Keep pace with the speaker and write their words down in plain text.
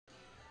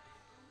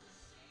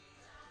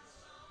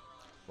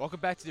Welcome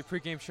back to the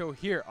pregame show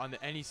here on the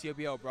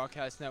NECOBL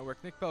Broadcast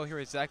Network. Nick Bell here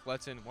with Zach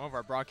Letson, one of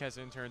our broadcast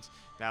interns.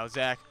 Now,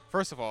 Zach,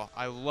 first of all,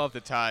 I love the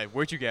tie.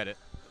 Where'd you get it?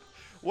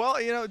 Well,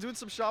 doing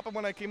some shopping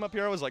when I came up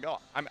here, I was like,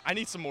 I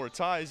need some more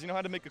ties. I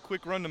had to make a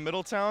quick run to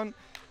Middletown.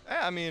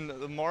 Yeah,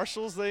 the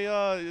Marshalls,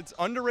 it's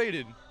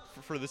underrated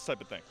for this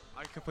type of thing.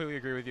 I completely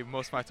agree with you.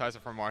 Most of my ties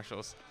are from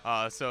Marshalls.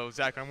 So,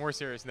 Zach, on a more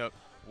serious note,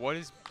 what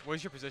is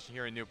your position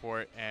here in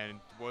Newport, and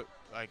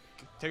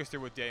take us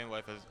through what day in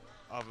life is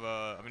of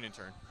an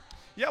intern?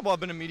 Yeah, well, I've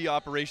been a media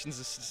operations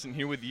assistant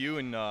here with you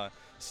and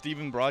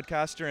Steven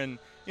broadcaster, and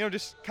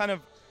just kind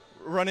of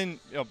running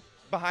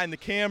behind the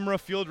camera,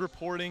 field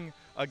reporting,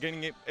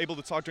 getting able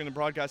to talk during the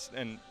broadcast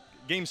and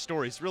game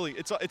stories. Really,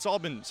 it's all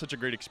been such a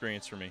great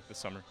experience for me this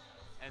summer.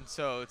 And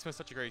so it's been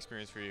such a great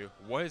experience for you.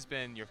 What has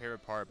been your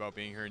favorite part about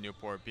being here in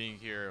Newport, being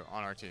here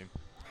on our team?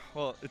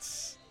 Well,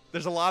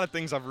 there's a lot of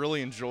things I've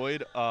really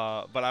enjoyed,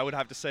 but I would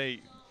have to say,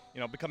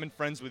 becoming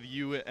friends with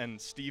you and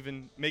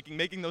Steven,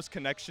 making those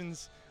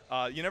connections.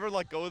 You never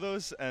let go of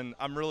those, and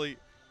I'm really,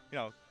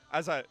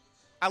 as I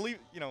leave,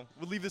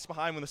 we'll leave this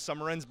behind when the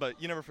summer ends,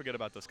 but you never forget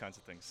about those kinds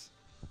of things.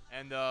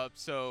 And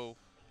so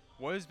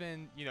what has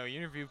been, you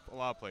interviewed a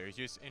lot of players.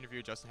 You just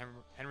interviewed Justin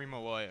Henry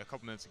Malloy a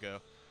couple minutes ago.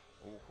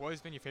 What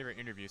has been your favorite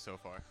interview so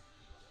far?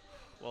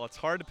 Well, it's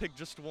hard to pick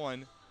just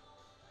one.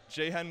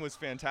 J-Hen was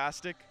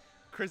fantastic.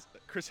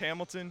 Chris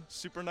Hamilton,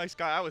 super nice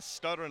guy. I was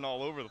stuttering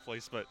all over the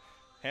place, but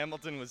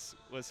Hamilton was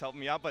helping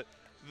me out. But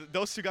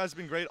those two guys have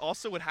been great.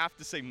 Also would have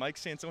to say Mike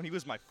Sansone. He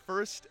was my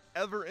first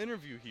ever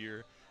interview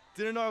here.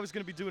 Didn't know I was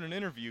going to be doing an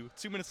interview.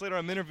 2 minutes later,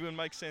 I'm interviewing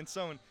Mike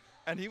Sansone,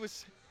 and he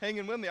was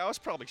hanging with me. I was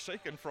probably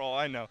shaking for all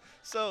I know.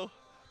 So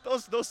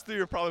those three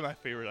are probably my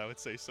favorite, I would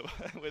say, so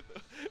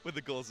with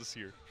the Gulls this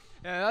year.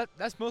 Yeah,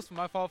 that's most of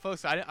my fault,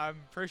 folks. I'm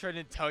pretty sure I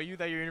didn't tell you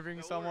that you're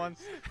interviewing someone.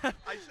 I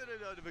should have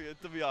known,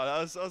 to be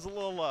honest. I was a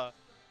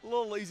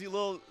little lazy,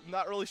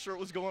 not really sure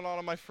what was going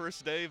on my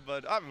first day,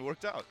 but it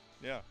worked out.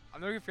 Yeah. I'm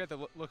never gonna forget the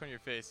look on your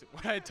face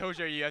when I told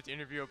you have to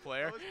interview a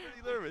player. I was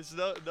pretty nervous.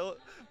 No,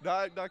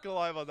 not gonna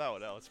lie about that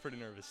one. I was pretty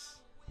nervous.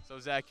 So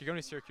Zach, you're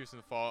going to Syracuse in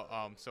the fall.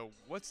 So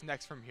what's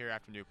next from here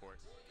after Newport?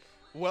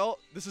 Well,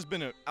 this has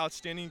been an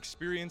outstanding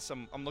experience.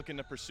 I'm looking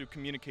to pursue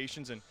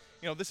communications, and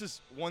this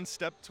is one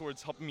step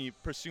towards helping me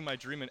pursue my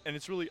dream. And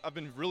I've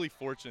been really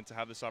fortunate to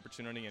have this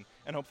opportunity,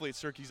 and hopefully at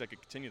Syracuse I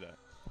could continue that.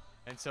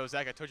 And so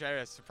Zach, I told you I had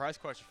a surprise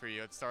question for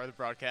you at the start of the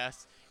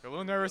broadcast. You're a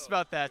little nervous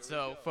about that,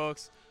 so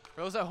folks.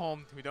 For those at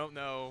home who don't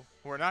know,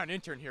 who are not an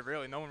intern here,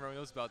 really, no one really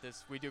knows about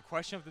this, we do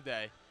question of the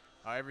day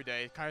every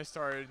day. It kind of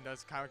started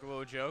as kind of like a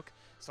little joke.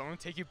 So I'm going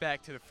to take you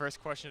back to the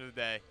first question of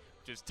the day,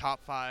 which is top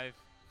 5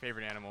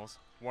 favorite animals.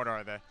 What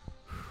are they?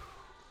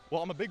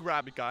 Well, I'm a big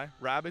rabbit guy.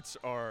 Rabbits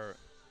are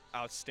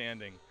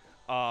outstanding.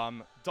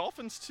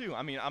 Dolphins, too.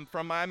 I'm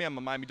from Miami. I'm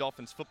a Miami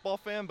Dolphins football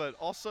fan, but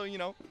also,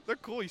 they're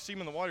cool. You see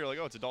them in the water, you're like,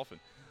 oh, it's a dolphin.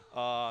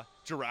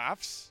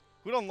 Giraffes.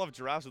 Who don't love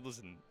giraffes with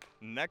those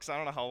necks? I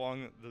don't know how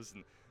long those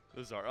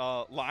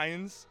are.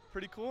 Lions,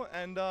 pretty cool.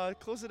 And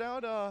close it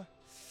out,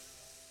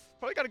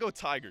 probably got to go with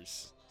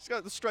tigers.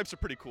 The stripes are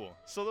pretty cool.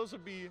 So those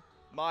would be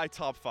my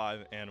top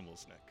 5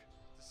 animals, Nick.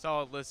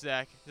 Solid list,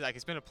 Zach. Zach,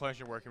 it's been a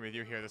pleasure working with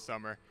you here this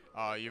summer.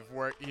 You've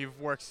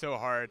worked so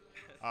hard.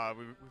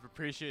 We've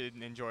appreciated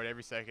and enjoyed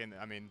every second.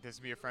 This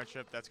will be a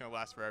friendship that's going to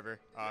last forever,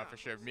 for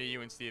sure. Me,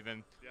 you, and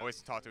Steven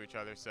always talk to each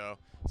other. So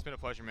it's been a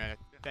pleasure, man.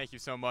 Thank you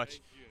so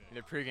much. And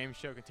the pregame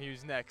show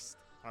continues next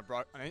on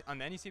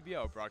the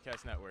NECBL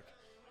Broadcast Network.